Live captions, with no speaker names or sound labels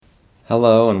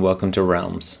Hello and welcome to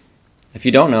Realms. If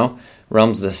you don't know,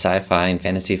 Realms is a sci-fi and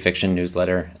fantasy fiction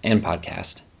newsletter and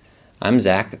podcast. I'm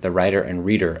Zach, the writer and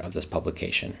reader of this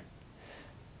publication.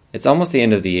 It's almost the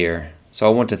end of the year, so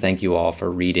I want to thank you all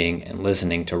for reading and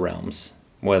listening to Realms,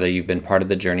 whether you've been part of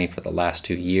the journey for the last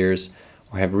 2 years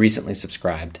or have recently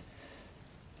subscribed.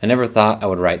 I never thought I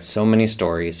would write so many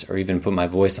stories or even put my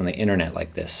voice on the internet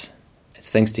like this.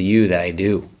 It's thanks to you that I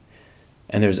do.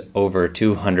 And there's over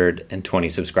 220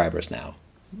 subscribers now.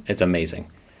 It's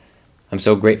amazing. I'm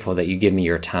so grateful that you give me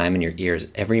your time and your ears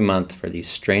every month for these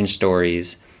strange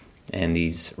stories and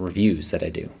these reviews that I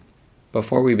do.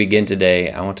 Before we begin today,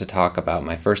 I want to talk about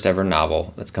my first ever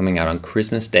novel that's coming out on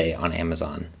Christmas Day on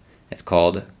Amazon. It's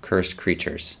called Cursed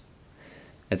Creatures.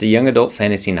 It's a young adult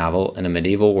fantasy novel in a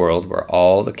medieval world where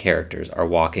all the characters are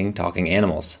walking, talking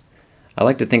animals. I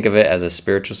like to think of it as a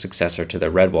spiritual successor to the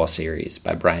Redwall series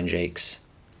by Brian Jacques.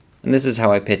 And this is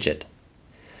how I pitch it.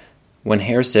 When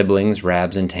Hare siblings,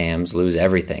 Rabs and Tams, lose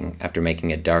everything after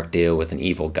making a dark deal with an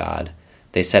evil god,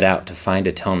 they set out to find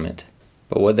atonement.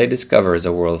 But what they discover is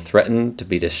a world threatened to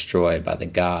be destroyed by the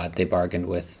god they bargained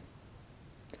with.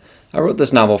 I wrote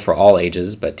this novel for all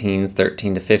ages, but teens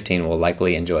 13 to 15 will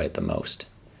likely enjoy it the most.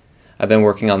 I've been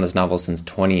working on this novel since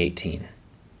 2018.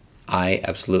 I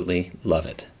absolutely love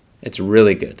it. It's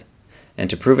really good. And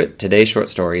to prove it, today's short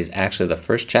story is actually the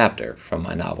first chapter from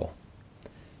my novel.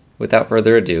 Without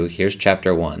further ado, here's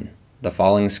Chapter 1, The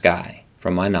Falling Sky,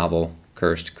 from my novel,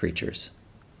 Cursed Creatures.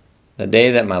 The day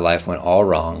that my life went all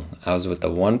wrong, I was with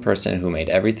the one person who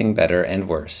made everything better and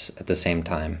worse at the same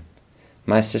time.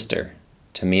 My sister,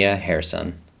 Tamia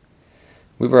Hareson.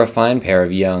 We were a fine pair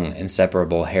of young,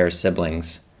 inseparable Hare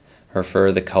siblings. Her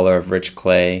fur the color of rich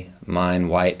clay, mine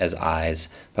white as eyes,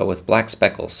 but with black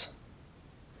speckles.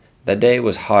 The day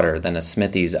was hotter than a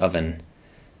smithy's oven.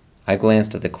 I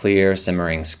glanced at the clear,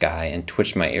 simmering sky and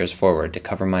twitched my ears forward to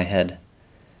cover my head.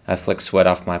 I flicked sweat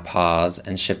off my paws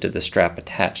and shifted the strap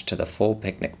attached to the full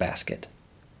picnic basket.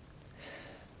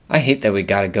 I hate that we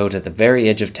gotta go to the very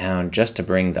edge of town just to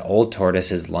bring the old tortoise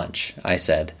his lunch, I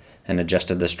said, and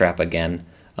adjusted the strap again,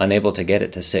 unable to get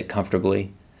it to sit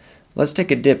comfortably. Let's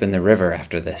take a dip in the river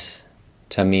after this.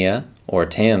 Tamia, or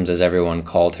Tams as everyone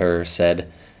called her, said,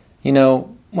 "You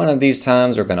know, one of these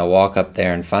times we're going to walk up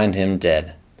there and find him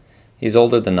dead. He's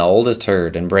older than the oldest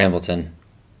herd in Brambleton."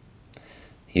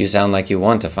 "You sound like you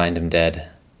want to find him dead."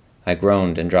 I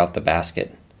groaned and dropped the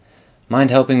basket.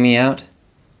 "Mind helping me out?"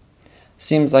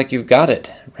 "Seems like you've got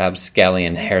it,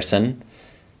 Rapscallion Hareson."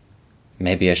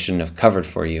 "Maybe I shouldn't have covered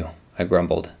for you," I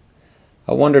grumbled.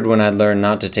 I wondered when I'd learn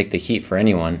not to take the heat for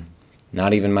anyone.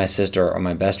 Not even my sister or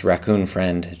my best raccoon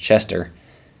friend, Chester.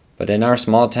 But in our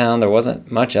small town there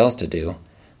wasn't much else to do,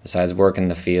 besides work in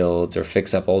the fields or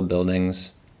fix up old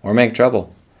buildings, or make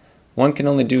trouble. One can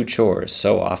only do chores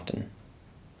so often.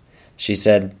 She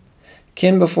said,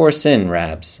 "Kin before sin,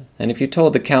 Rabs, and if you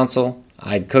told the council,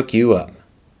 I'd cook you up."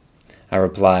 I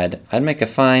replied, "I'd make a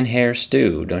fine hare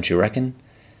stew, don't you reckon?"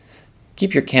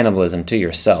 "Keep your cannibalism to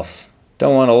yourself.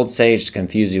 Don't want old Sage to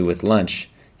confuse you with lunch.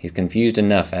 He's confused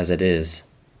enough as it is."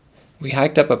 We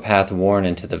hiked up a path worn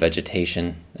into the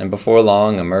vegetation, and before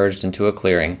long emerged into a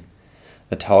clearing.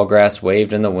 The tall grass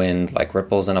waved in the wind like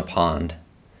ripples in a pond.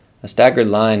 A staggered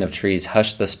line of trees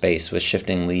hushed the space with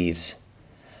shifting leaves.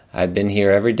 I had been here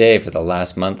every day for the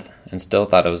last month, and still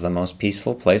thought it was the most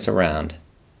peaceful place around.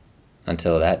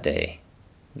 Until that day,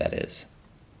 that is.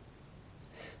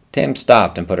 Tam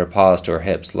stopped and put her paws to her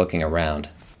hips, looking around.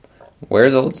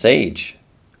 "Where's old Sage?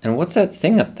 And what's that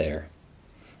thing up there?"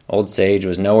 Old Sage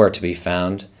was nowhere to be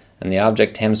found, and the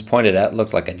object Tams pointed at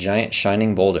looked like a giant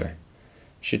shining boulder.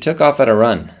 She took off at a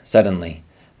run, suddenly,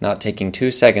 not taking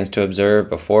 2 seconds to observe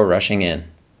before rushing in.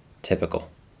 Typical.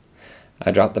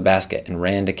 I dropped the basket and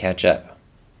ran to catch up.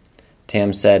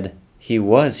 Tam said, "He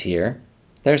was here.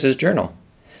 There's his journal."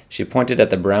 She pointed at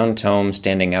the brown tome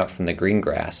standing out from the green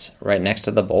grass, right next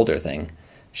to the boulder thing,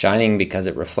 shining because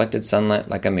it reflected sunlight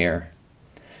like a mirror.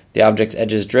 The object's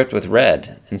edges dripped with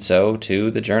red, and so, too,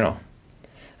 the journal.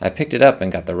 I picked it up and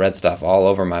got the red stuff all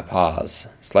over my paws,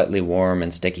 slightly warm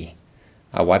and sticky.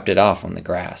 I wiped it off on the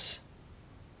grass.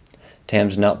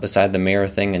 Tams knelt beside the mirror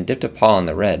thing and dipped a paw in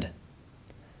the red.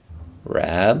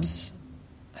 "Rabs,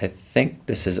 I think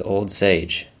this is old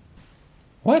Sage."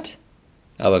 "What?"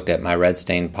 I looked at my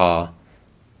red-stained paw.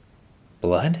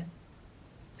 "Blood?"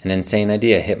 An insane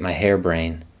idea hit my hair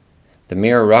brain. The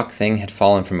mirror rock thing had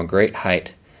fallen from a great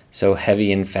height, so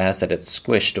heavy and fast that it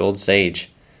squished old Sage.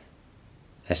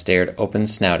 I stared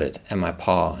open-snouted at my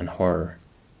paw in horror.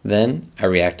 Then I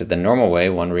reacted the normal way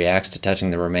one reacts to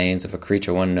touching the remains of a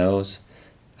creature one knows.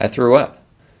 I threw up.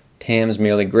 Tams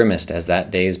merely grimaced as that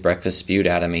day's breakfast spewed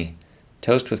out of me.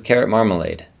 toast with carrot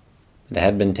marmalade. It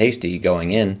had been tasty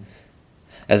going in.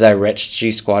 As I retched,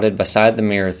 she squatted beside the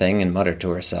mirror thing and muttered to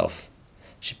herself.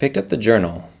 She picked up the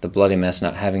journal, the bloody mess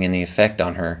not having any effect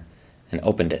on her, and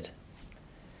opened it.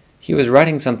 He was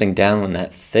writing something down when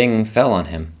that thing fell on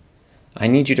him. I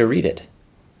need you to read it.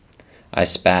 I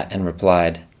spat and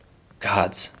replied,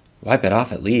 Gods, wipe it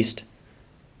off at least.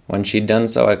 When she'd done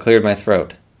so, I cleared my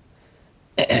throat.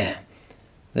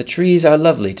 The trees are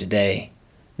lovely today.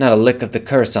 Not a lick of the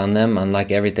curse on them,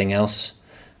 unlike everything else.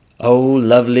 Oh,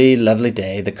 lovely, lovely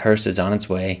day, the curse is on its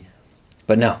way.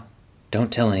 But no,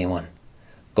 don't tell anyone.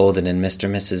 Golden and Mr.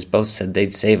 and Mrs. both said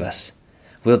they'd save us.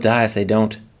 We'll die if they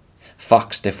don't.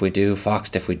 Foxed if we do,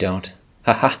 foxed if we don't.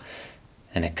 Ha ha!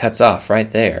 And it cuts off right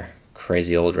there.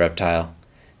 Crazy old reptile.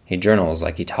 He journals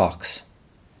like he talks.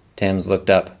 Tams looked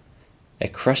up.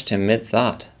 It crushed him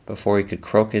mid-thought before he could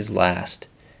croak his last.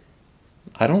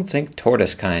 I don't think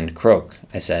tortoise kind croak,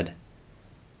 I said.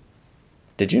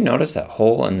 Did you notice that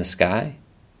hole in the sky?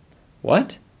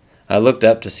 What? I looked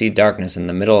up to see darkness in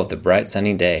the middle of the bright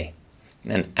sunny day.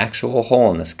 An actual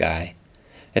hole in the sky.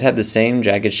 It had the same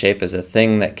jagged shape as the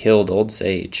thing that killed Old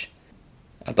Sage.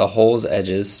 At the hole's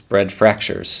edges spread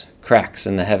fractures, cracks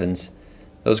in the heavens.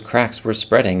 Those cracks were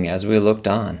spreading as we looked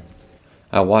on.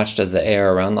 I watched as the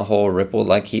air around the hole rippled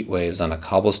like heat waves on a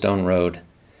cobblestone road,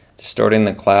 distorting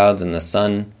the clouds and the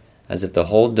sun as if the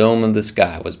whole dome of the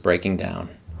sky was breaking down.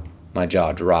 My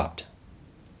jaw dropped.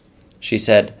 She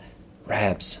said,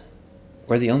 Rabs,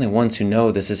 we're the only ones who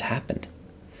know this has happened.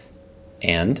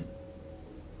 And?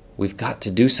 We've got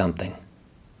to do something.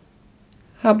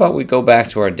 How about we go back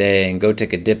to our day and go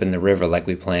take a dip in the river like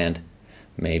we planned?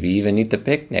 Maybe even eat the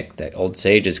picnic that Old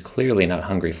Sage is clearly not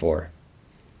hungry for.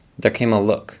 There came a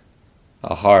look.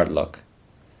 A hard look.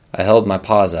 I held my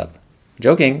paws up.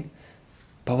 Joking.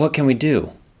 But what can we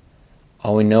do?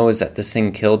 All we know is that this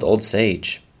thing killed Old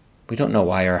Sage. We don't know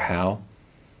why or how.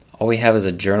 All we have is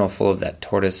a journal full of that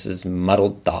tortoise's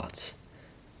muddled thoughts.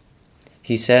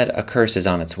 He said a curse is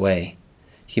on its way.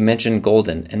 He mentioned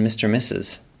Golden and Mr. and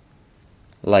Mrs.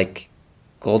 Like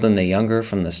Golden the Younger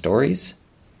from the stories?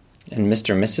 And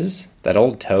Mr. and Mrs., that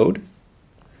old toad?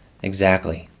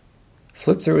 Exactly.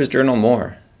 Flip through his journal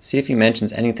more. See if he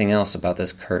mentions anything else about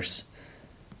this curse.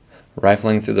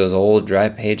 Rifling through those old dry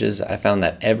pages, I found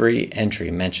that every entry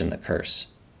mentioned the curse.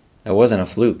 It wasn't a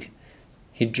fluke.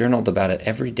 He'd journaled about it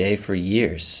every day for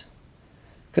years.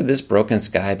 Could this broken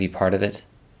sky be part of it?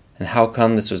 And how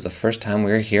come this was the first time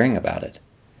we were hearing about it?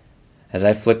 As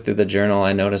I flicked through the journal,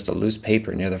 I noticed a loose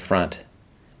paper near the front.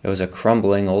 It was a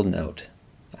crumbling old note.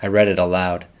 I read it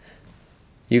aloud.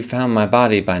 You've found my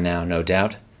body by now, no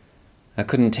doubt. I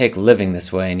couldn't take living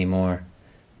this way anymore,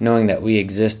 knowing that we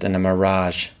exist in a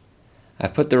mirage. I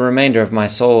put the remainder of my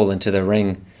soul into the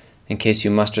ring, in case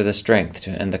you muster the strength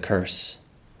to end the curse.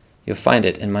 You'll find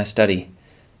it in my study.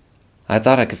 I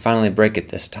thought I could finally break it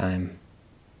this time.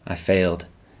 I failed.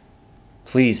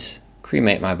 Please,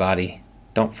 cremate my body.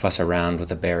 Don't fuss around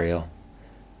with a burial.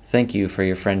 Thank you for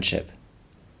your friendship.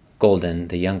 Golden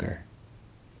the Younger.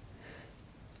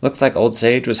 Looks like Old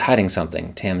Sage was hiding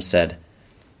something, Tam said.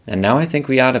 And now I think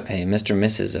we ought to pay Mr. and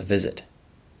Mrs. a visit.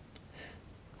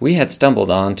 We had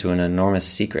stumbled on to an enormous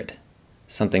secret,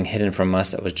 something hidden from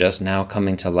us that was just now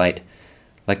coming to light,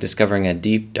 like discovering a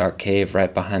deep, dark cave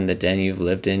right behind the den you've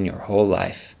lived in your whole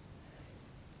life.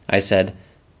 I said,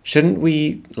 shouldn't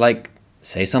we,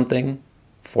 say something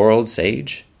for Old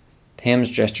Sage?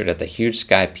 Tams gestured at the huge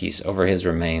sky piece over his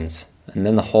remains, and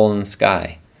then the hole in the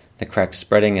sky, the cracks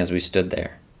spreading as we stood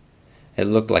there. It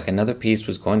looked like another piece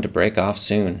was going to break off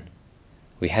soon.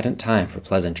 We hadn't time for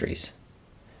pleasantries.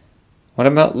 What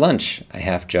about lunch? I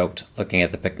half joked, looking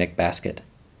at the picnic basket.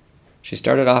 She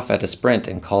started off at a sprint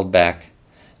and called back,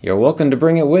 You're welcome to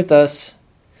bring it with us.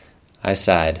 I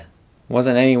sighed.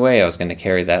 Wasn't any way I was going to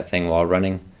carry that thing while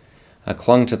running. I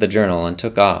clung to the journal and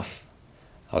took off.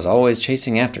 I was always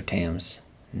chasing after Tams,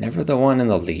 never the one in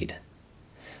the lead.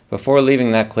 Before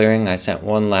leaving that clearing, I sent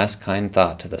one last kind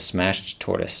thought to the smashed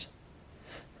tortoise.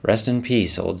 Rest in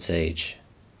peace, Old Sage.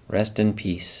 Rest in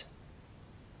peace.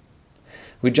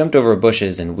 We jumped over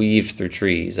bushes and weaved through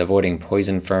trees, avoiding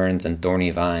poison ferns and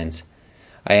thorny vines.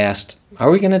 I asked,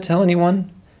 Are we going to tell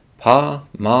anyone? Pa,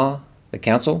 Ma, the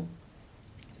council?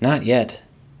 Not yet.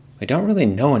 We don't really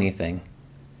know anything.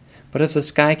 But if the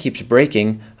sky keeps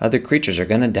breaking, other creatures are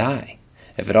going to die.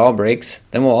 If it all breaks,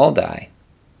 then we'll all die.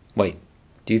 Wait,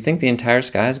 do you think the entire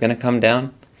sky is going to come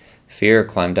down? Fear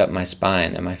climbed up my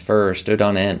spine, and my fur stood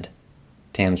on end.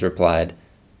 Tams replied,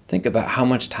 Think about how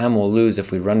much time we'll lose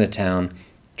if we run to town,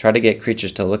 try to get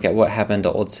creatures to look at what happened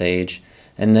to Old Sage,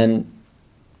 and then...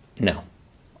 No,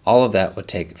 all of that would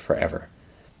take forever.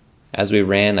 As we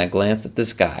ran, I glanced at the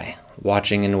sky,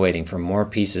 watching and waiting for more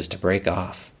pieces to break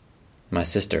off. My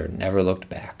sister never looked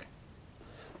back.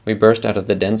 We burst out of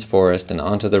the dense forest and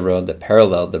onto the road that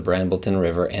paralleled the Brambleton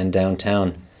River and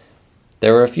downtown.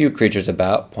 There were a few creatures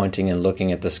about, pointing and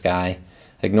looking at the sky,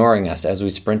 ignoring us as we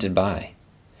sprinted by.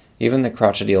 Even the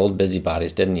crotchety old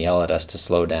busybodies didn't yell at us to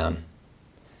slow down.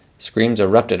 Screams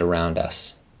erupted around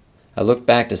us. I looked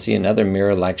back to see another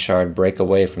mirror-like shard break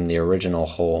away from the original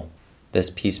hole, this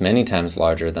piece many times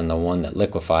larger than the one that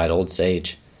liquefied Old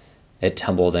Sage. It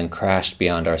tumbled and crashed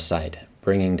beyond our sight,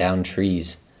 bringing down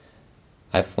trees.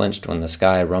 I flinched when the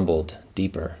sky rumbled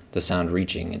deeper, the sound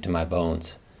reaching into my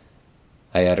bones.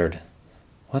 I uttered,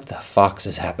 "What the fox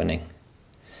is happening?"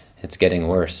 "It's getting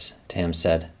worse," Tam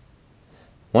said.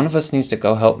 "One of us needs to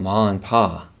go help Ma and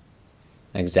Pa."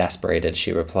 Exasperated,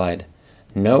 she replied,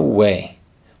 "No way.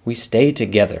 We stay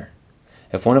together.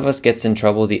 If one of us gets in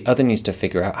trouble, the other needs to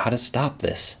figure out how to stop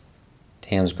this."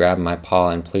 Tams grabbed my paw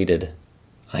and pleaded,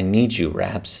 "I need you,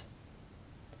 Rabs."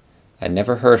 I'd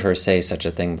never heard her say such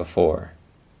a thing before.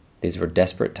 These were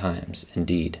desperate times,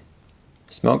 indeed.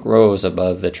 Smoke rose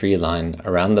above the tree line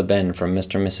around the bend from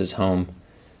Mr. and Mrs. home.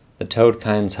 The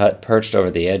Toadkind's hut perched over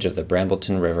the edge of the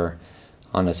Brambleton River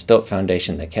on a stilt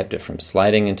foundation that kept it from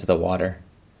sliding into the water.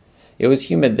 It was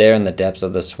humid there in the depths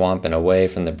of the swamp and away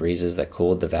from the breezes that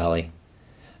cooled the valley.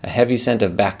 A heavy scent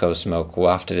of tobacco smoke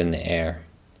wafted in the air.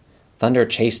 Thunder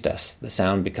chased us, the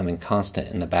sound becoming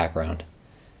constant in the background.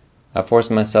 I forced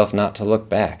myself not to look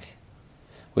back.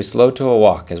 We slowed to a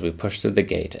walk as we pushed through the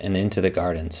gate and into the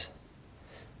gardens.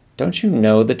 "Don't you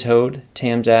know the Toad?"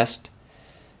 Tams asked.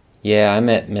 "Yeah, I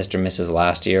met Mr. and Mrs.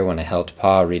 last year when I helped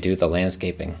Pa redo the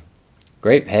landscaping.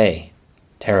 Great pay.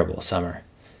 Terrible summer."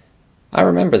 "I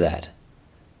remember that.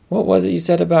 What was it you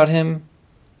said about him?"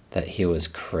 "That he was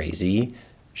crazy."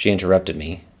 She interrupted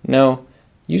me. "No,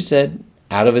 you said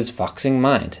out of his foxing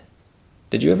mind.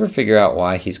 Did you ever figure out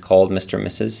why he's called Mr. and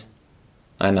Mrs.?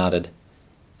 I nodded.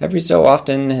 "Every so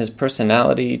often his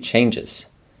personality changes.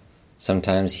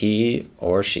 Sometimes he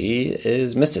or she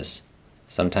is Mrs.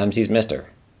 Sometimes he's Mr.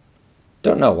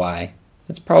 Don't know why.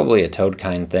 It's probably a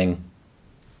Toadkind thing."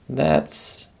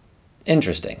 "That's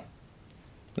interesting.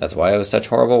 That's why it was such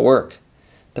horrible work.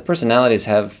 The personalities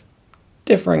have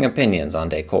differing opinions on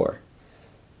decor."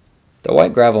 The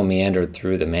white gravel meandered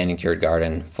through the manicured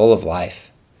garden, full of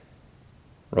life.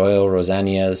 Royal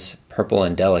rosannias, purple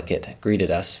and delicate, greeted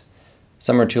us.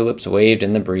 Summer tulips waved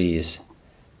in the breeze.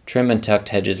 Trim and tucked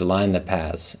hedges lined the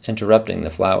paths, interrupting the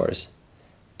flowers.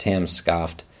 Tam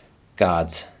scoffed.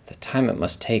 "Gods, the time it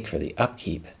must take for the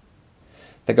upkeep."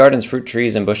 The garden's fruit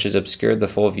trees and bushes obscured the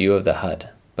full view of the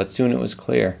hut, but soon it was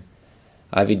clear.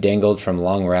 Ivy dangled from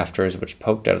long rafters which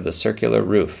poked out of the circular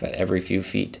roof at every few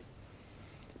feet.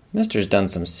 "Mister's done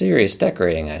some serious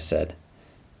decorating," I said.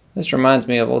 "This reminds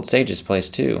me of Old Sage's place,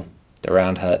 too. The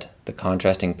round hut, the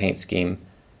contrasting paint scheme.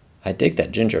 I dig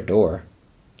that ginger door.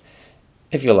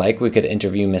 If you like, we could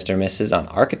interview Mr. and Mrs. on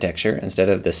architecture instead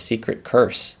of this secret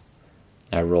curse."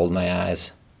 I rolled my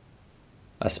eyes.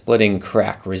 A splitting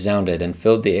crack resounded and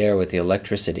filled the air with the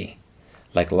electricity,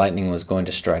 like lightning was going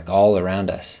to strike all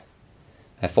around us.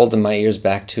 I folded my ears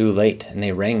back too late, and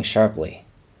they rang sharply.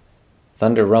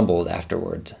 Thunder rumbled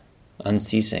afterwards,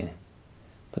 unceasing,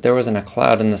 but there wasn't a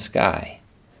cloud in the sky.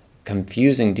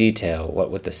 Confusing detail,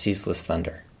 what with the ceaseless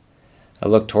thunder. I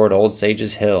looked toward Old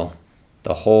Sage's hill.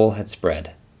 The hole had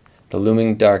spread, the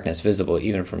looming darkness visible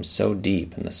even from so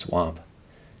deep in the swamp.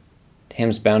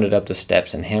 Tams bounded up the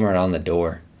steps and hammered on the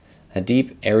door. A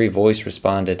deep, airy voice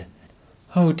responded,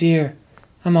 "Oh dear,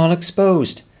 I'm all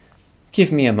exposed.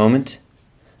 Give me a moment."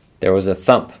 There was a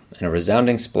thump and a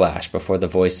resounding splash before the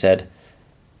voice said,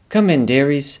 "Come in,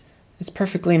 dearies. It's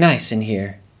perfectly nice in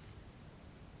here."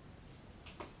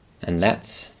 And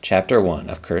that's Chapter 1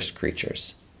 of Cursed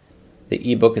Creatures. The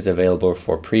ebook is available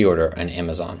for pre-order on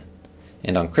Amazon.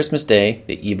 And on Christmas Day,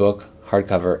 the ebook,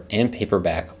 hardcover, and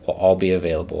paperback will all be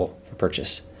available for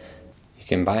purchase. You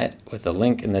can buy it with the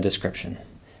link in the description.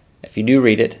 If you do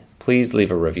read it, please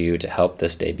leave a review to help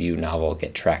this debut novel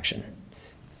get traction.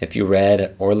 If you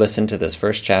read or listened to this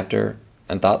first chapter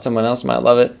and thought someone else might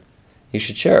love it, you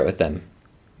should share it with them.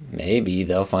 Maybe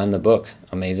they'll find the book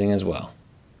amazing as well.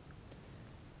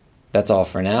 That's all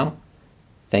for now.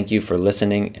 Thank you for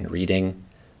listening and reading.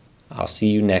 I'll see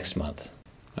you next month.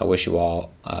 I wish you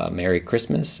all a Merry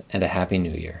Christmas and a Happy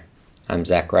New Year. I'm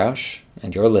Zach Roush,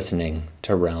 and you're listening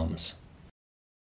to Realms.